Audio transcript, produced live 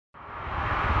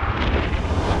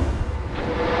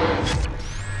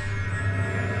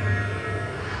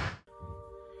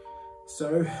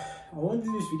So I wanted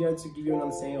to do this video to give you an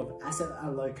understanding of asset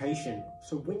allocation.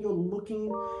 So when you're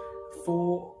looking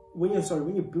for, when you're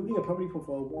building a property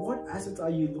portfolio, what assets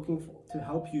are you looking for to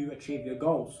help you achieve your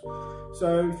goals?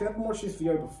 So if you haven't watched this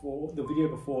video before, the video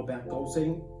before about goal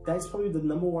setting, that's probably the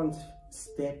number one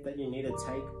step that you need to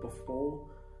take before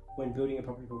when building a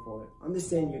property portfolio.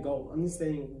 Understanding your goal,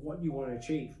 understanding what you want to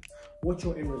achieve. What's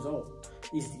your end result?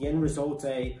 Is the end result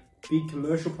a big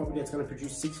commercial property that's going to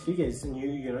produce 6 figures and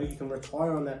you can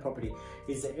retire on that property?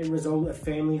 Is the end result a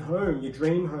family home, your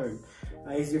dream home?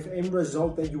 Is your end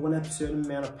result that you want to have a certain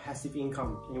amount of passive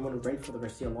income and you want to rent for the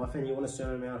rest of your life and you want a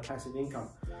certain amount of passive income?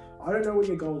 I don't know what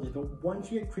your goal is, but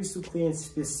once you get crystal clear and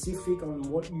specific on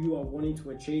what you are wanting to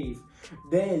achieve,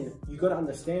 then you got to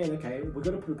understand, okay, we've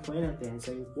got to put a plan out there and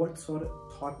say, what sort of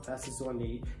type of assets do I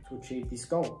need to achieve this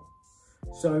goal?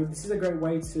 So this is a great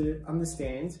way to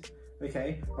understand,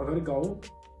 okay, I've got a goal,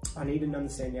 I need to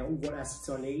understand now what assets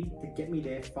I need to get me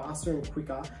there faster and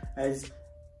quicker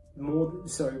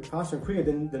faster and quicker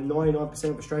than the 99%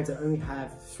 of Australians that only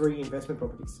have 3 investment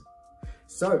properties.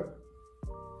 So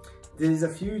there's a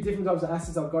few different types of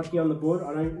assets I've got here on the board.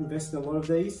 I don't invest in a lot of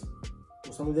these,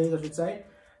 or some of these I should say,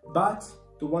 but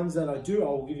the ones that I do,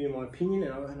 I'll give you my opinion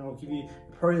and I'll give you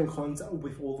the pros and cons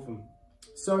with all of them.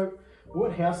 So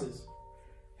what houses?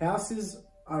 Houses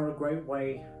are a great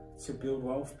way to build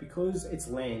wealth because it's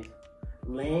land.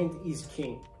 Land is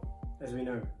king, as we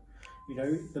know. You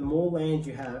know, the more land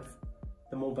you have,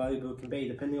 the more valuable it can be,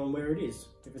 depending on where it is,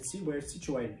 where it's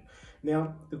situated.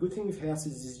 Now, the good thing with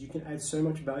houses is you can add so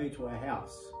much value to a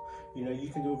house. You know, you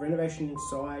can do a renovation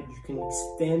inside, you can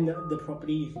extend the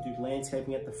property, you can do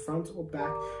landscaping at the front or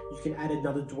back, you can add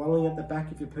another dwelling at the back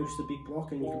if you purchase a big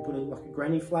block, and you can put like a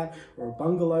granny flat or a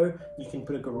bungalow, you can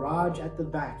put a garage at the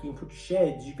back, you can put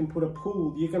sheds, you can put a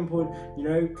pool, you can put, you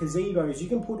know, gazebos, you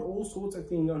can put all sorts of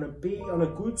things on a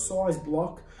good sized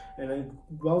block and a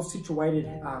well situated,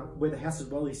 where the house is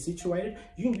well situated.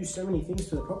 You can do so many things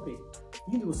to the property.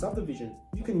 You can do a subdivision,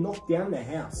 you can knock down the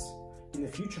house in the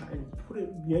future and put it,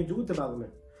 do a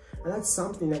development. And that's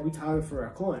something that we target for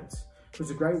our clients. It's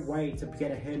a great way to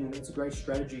get ahead and it's a great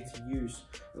strategy to use.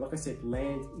 And like I said,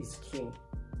 land is king.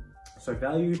 So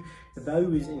the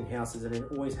value is in houses, and it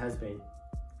always has been.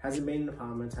 Hasn't been in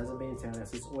apartments, hasn't been in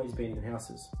townhouses, it's always been in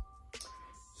houses.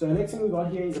 So the next thing we've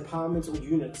got here is apartments or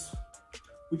units,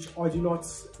 which I do not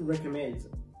recommend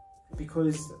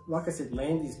because, like I said,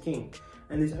 land is king.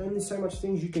 And there's only so much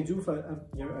things you can do for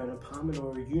an apartment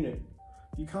or a unit.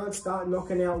 You can't start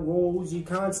knocking out walls. You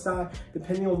can't start,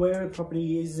 depending on where the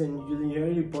property is and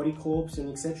your body corpse and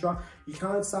etc. You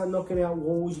can't start knocking out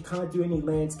walls. You can't do any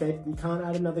landscape. You can't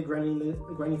add another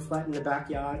granny flat in the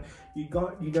backyard. You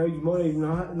might even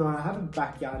not have a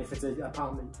backyard if it's an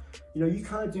apartment. You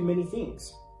can't do many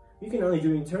things. You can only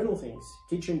do internal things,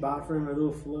 kitchen, bathroom, a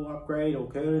little floor upgrade or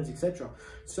curtains, etc.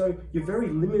 So you're very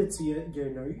limited to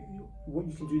what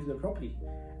you can do to the property.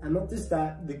 And not just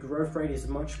that, the growth rate is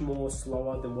much more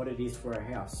slower than what it is for a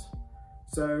house.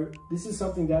 So this is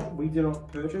something that we do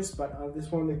not purchase, but I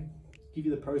just wanted to give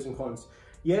you the pros and cons.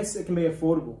 Yes, it can be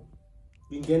affordable.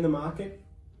 You can get in the market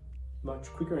much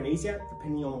quicker and easier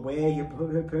depending on where you're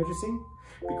purchasing,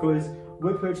 because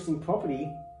we're purchasing property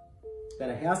that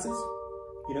are houses,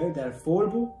 that are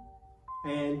affordable,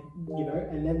 and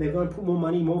and then they're going to put more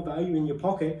money, more value in your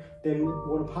pocket than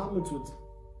what apartments would.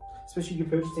 Especially if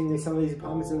you're purchasing some of these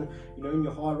apartments in in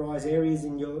your high-rise areas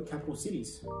in your capital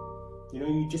cities.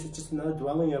 It's just another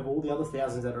dwelling of all the other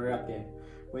thousands that are out there.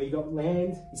 Where you got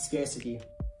land is scarcity.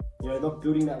 Not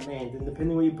building that land, and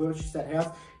depending where you purchase that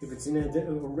house, if it's in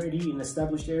already an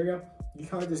established area, you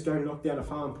can't just go knock down a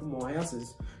farm and put more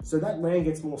houses. So that land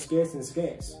gets more scarce and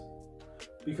scarce.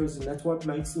 Because that's what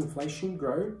makes inflation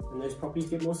grow, and those properties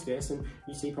get more scarce, and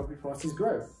you see property prices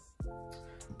grow.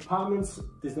 Apartments,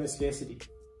 there's no scarcity.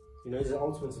 There's an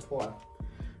ultimate supply.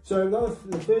 So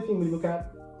the third thing we look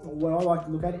at, or what I like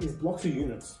to look at, is blocks of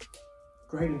units.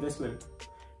 Great investment.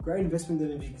 Great investment that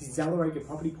will accelerate your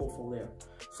property portfolio.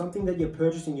 Something that you're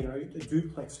purchasing, a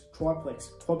duplex,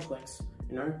 triplex, quadplex,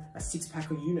 a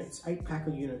 6-pack of units, 8-pack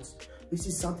of units. This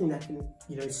is something that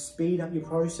can, speed up your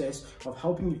process of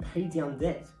helping you pay down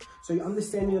debt. So you're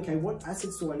understanding, okay, what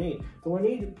assets do I need? Do I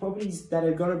need properties that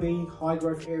are going to be high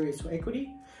growth areas for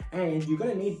equity? And you're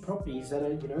going to need properties that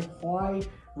are, high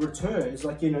returns,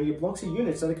 like, your blocks of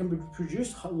units that can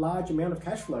produce a large amount of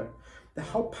cash flow that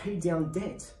help pay down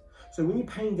debt. So when you're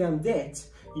paying down debt,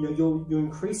 you're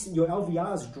increasing, your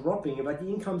LVR is dropping, but the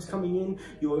income's coming in,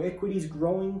 your equity is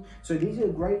growing. So these are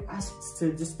great assets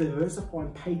to just diversify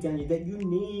and pay down your debt. You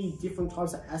need different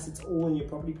types of assets all in your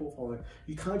property portfolio.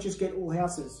 You can't just get all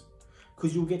houses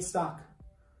because you'll get stuck.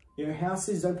 You know,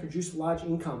 houses don't produce large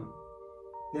income.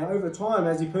 Now, over time,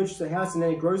 as you purchase a house and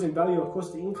then it grows in value, of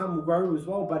course, the income will grow as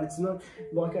well, but it's not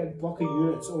like a block of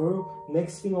units. Or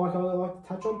next thing like I like to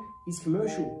touch on is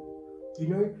commercial. You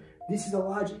know, this is a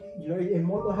large, you know, it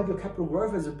might not have your capital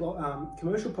growth as a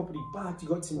commercial property, but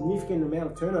you've got significant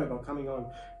amount of turnover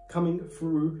coming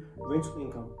through rental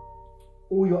income.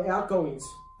 All your outgoings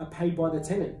are paid by the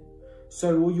tenant.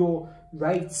 So all your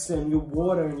rates and your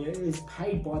water and is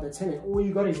paid by the tenant. All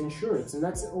you got is insurance, and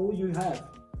that's all you have.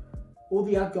 All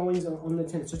the outgoings are on the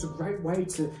tenant. So it's a great way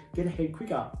to get ahead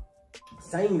quicker.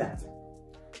 Saying that,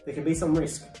 there can be some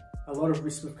risk, a lot of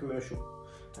risk with commercial.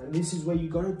 And this is where you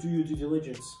got to do your due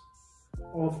diligence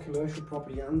of commercial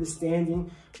property,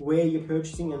 understanding where you're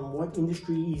purchasing and what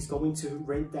industry is going to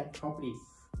rent that property.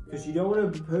 Because you don't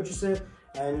want to purchase an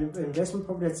investment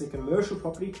property that's a commercial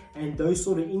property and those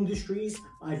sort of industries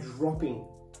are dropping.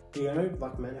 You know,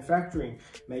 like manufacturing,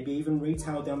 maybe even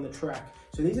retail down the track.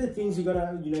 So these are the things you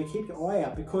gotta, you know, keep your eye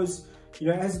out, because, you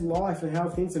know, as life and how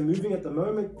things are moving at the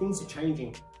moment, things are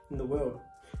changing in the world.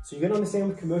 So you gotta understand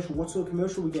with commercial, what sort of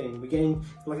commercial we're getting. We're getting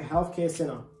like a healthcare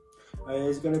center.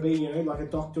 There's gonna be, you know, like a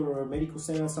doctor or a medical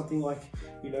center, something like,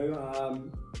 you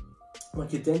know,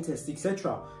 like your dentist,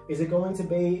 etc. Is it going to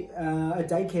be a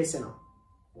daycare center?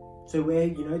 So where,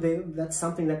 you know, that's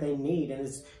something that they need and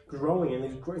it's growing and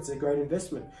it's a great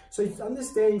investment. So it's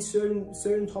understanding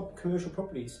certain type of commercial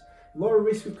properties. A lot of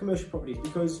risk with commercial properties,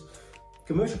 because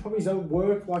commercial properties don't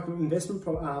work like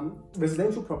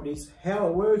residential properties. How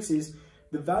it works is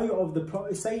the value of the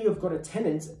property. Say you've got a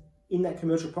tenant in that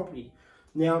commercial property.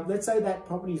 Now, let's say that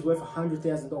property is worth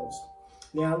 $100,000.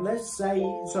 Now, let's say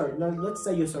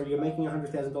you're making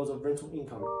 $100,000 of rental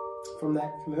income from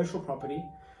that commercial property.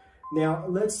 Now,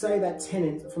 let's say that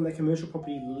tenant from that commercial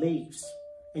property leaves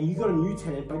and you got a new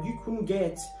tenant, but you couldn't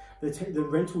get the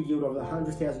rental yield of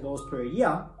 $100,000 per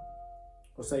year,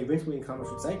 or say rental income, I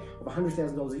should say, of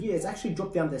 $100,000 a year. It's actually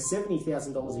dropped down to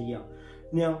 $70,000 a year.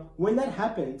 Now, when that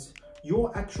happens,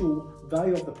 your actual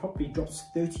value of the property drops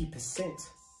 30%,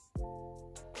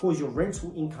 because your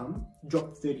rental income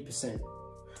dropped 30%.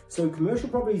 So commercial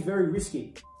property is very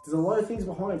risky. There's a lot of things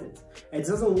behind it. It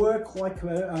doesn't work like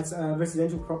a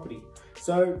residential property.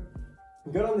 So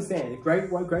you've got to understand, a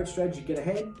great strategy to get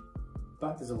ahead,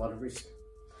 but there's a lot of risk.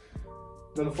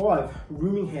 Number 5,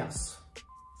 rooming house.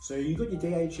 So you got your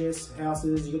DHS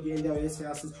houses, you got your NWS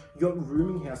houses, you got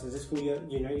rooming houses. This for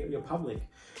your public.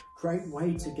 Great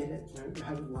way to get it, you know,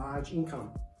 have a large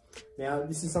income. Now,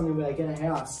 this is something where they get a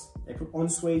house, they put en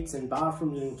suites and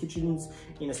bathrooms and kitchens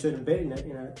in a certain bed, in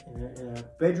a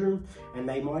bedroom, and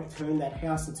they might turn that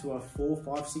house into a 4,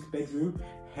 5, 6 bedroom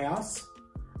house,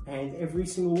 and every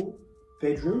single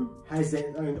bedroom has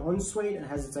their own ensuite and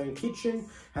has its own kitchen,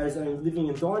 has its own living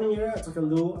and dining area. It's like a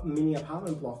little mini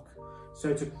apartment block. So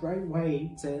it's a great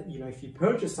way to, you know, if you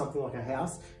purchase something like a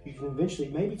house, you can eventually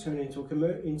maybe turn it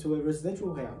into a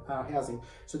residential housing.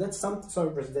 So that's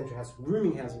residential house,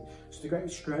 rooming housing. So it's a great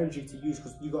strategy to use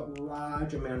because you got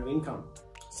large amount of income.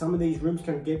 Some of these rooms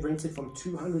can get rented from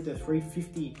 $200 to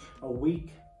 $350 a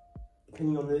week,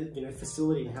 depending on the, you know,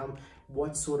 facility and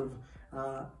what sort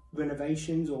of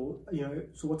renovations, or, you know,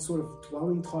 so what sort of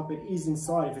dwelling type it is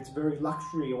inside. If it's very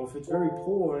luxury or if it's very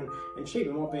poor and cheap,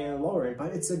 it might be on the lower end. But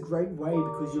it's a great way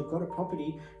because you've got a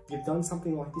property, you've done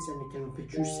something like this, and it can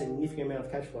produce a significant amount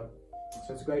of cash flow.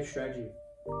 So it's a great strategy.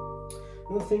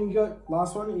 Another thing you got,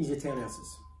 last one, is your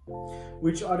townhouses,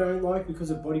 which I don't like because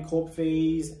of body corp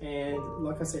fees, and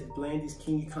like I said, land is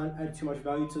king. You can't add too much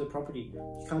value to the property.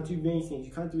 You can't do many things.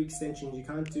 You can't do extensions. You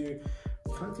can't do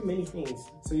many things.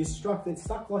 So it's stuck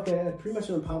like pretty much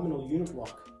an apartment or unit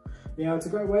block. Now, it's a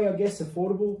great way, I guess,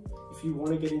 affordable if you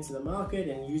want to get into the market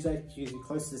and use it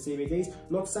close to the CBDs.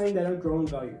 I'm not saying they don't grow in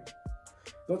value.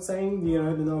 Not saying, you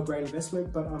know, they're not a great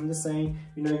investment, but I'm just saying,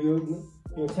 you know,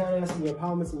 your townhouse and your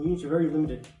apartments and units are very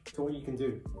limited to what you can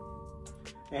do.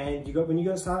 And when you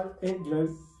go start, you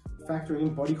know, factoring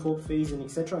in body corp fees and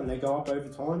etc., and they go up over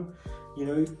time, you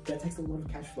know, that takes a lot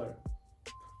of cash flow.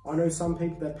 I know some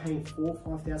people that are paying $4,000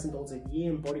 or $5,000 a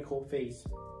year in body corp fees.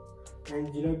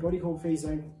 And you know, body corp fees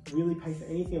don't really pay for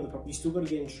anything on the property. You still got to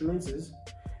get insurances.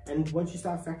 And once you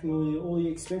start factoring all the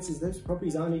expenses, those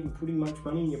properties aren't even putting much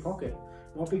money in your pocket.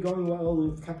 Might be going well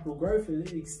with capital growth to an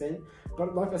extent,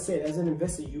 but like I said, as an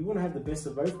investor, you want to have the best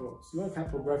of both worlds. You want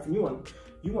capital growth and you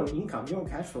want income, you want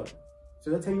cash flow.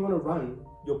 So that's how you want to run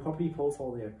your property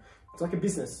portfolio. It's like a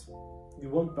business. You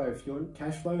want both. You want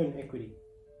cash flow and equity.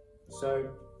 So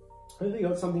hopefully you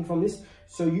got something from this.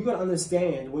 So you got to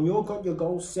understand, when you've got your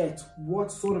goal set, what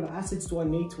sort of assets do I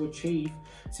need to achieve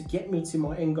to get me to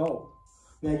my end goal?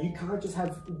 Now, you can't just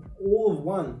have all of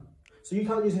one. So you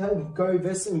can't just go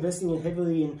investing in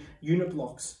heavily in unit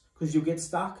blocks, because you'll get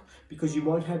stuck, because you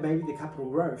won't have maybe the capital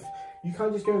growth. You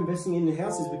can't just go investing in the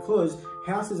houses, because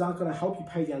houses aren't going to help you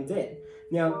pay down debt.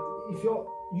 Now,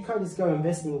 you can't just go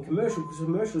investing in commercial, because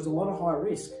commercial is a lot of high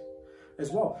risk as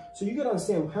well. So you got to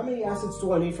understand, how many assets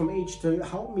do I need from each to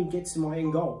help me get to my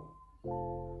end goal?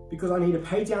 Because I need to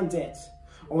pay down debt.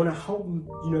 I want to help,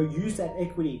 use that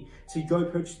equity to go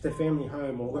purchase the family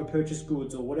home, or go purchase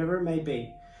goods, or whatever it may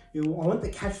be. I want the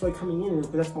cash flow coming in,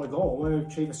 because that's my goal. I want to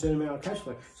achieve a certain amount of cash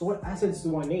flow. So what assets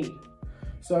do I need?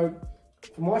 So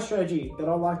for my strategy that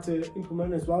I like to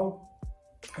implement as well,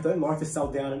 I don't like to sell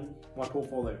down my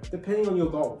portfolio, depending on your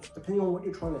goals, depending on what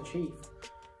you're trying to achieve.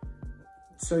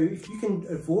 So if you can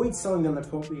avoid selling down the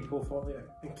property portfolio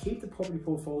and keep the property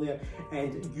portfolio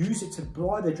and use it to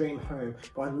buy the dream home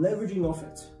by leveraging off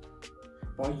it,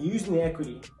 by using the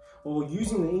equity or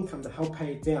using the income to help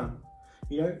pay it down,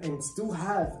 and still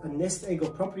have a nest egg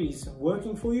of properties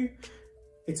working for you,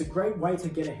 it's a great way to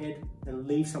get ahead and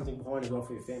leave something behind as well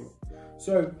for your family.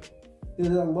 So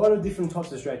there's a lot of different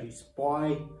types of strategies.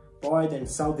 Buy, then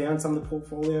sell down some of the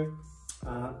portfolio.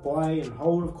 Buy and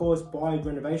hold, of course. Buy,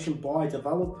 renovation. Buy,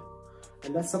 develop.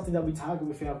 And that's something that we target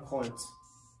with our clients.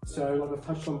 So like I've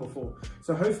touched on before.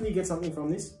 So hopefully you get something from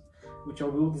this, which I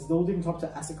will. There's all different types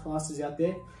of asset classes out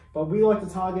there. But we like to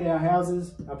target our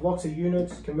houses, our blocks of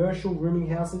units, commercial rooming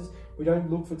houses. We don't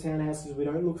look for townhouses. We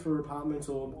don't look for apartments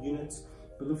or units.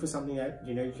 We look for something that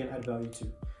you can add value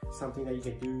to. Something that you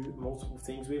can do multiple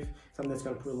things with. Something that's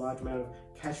going to put a large amount of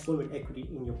cash flow and equity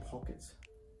in your pockets.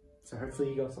 So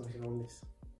hopefully you got something on this.